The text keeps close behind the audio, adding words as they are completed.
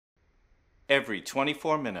Every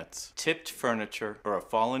 24 minutes, tipped furniture or a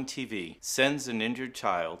fallen TV sends an injured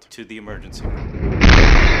child to the emergency room.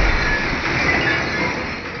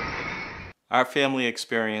 Our family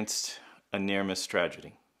experienced a near-miss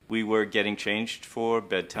tragedy. We were getting changed for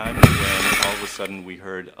bedtime when all of a sudden we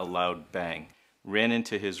heard a loud bang. Ran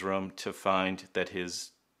into his room to find that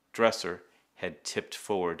his dresser had tipped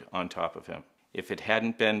forward on top of him. If it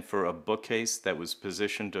hadn't been for a bookcase that was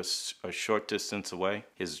positioned a short distance away,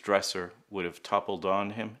 his dresser would have toppled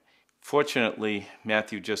on him. Fortunately,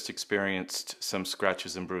 Matthew just experienced some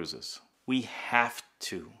scratches and bruises. We have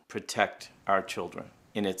to protect our children,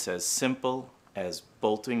 and it's as simple as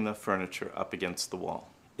bolting the furniture up against the wall.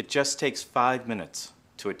 It just takes 5 minutes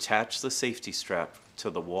to attach the safety strap to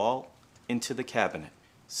the wall into the cabinet.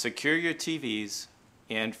 Secure your TVs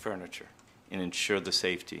and furniture and ensure the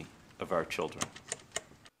safety of our children.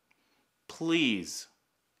 Please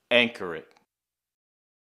anchor it.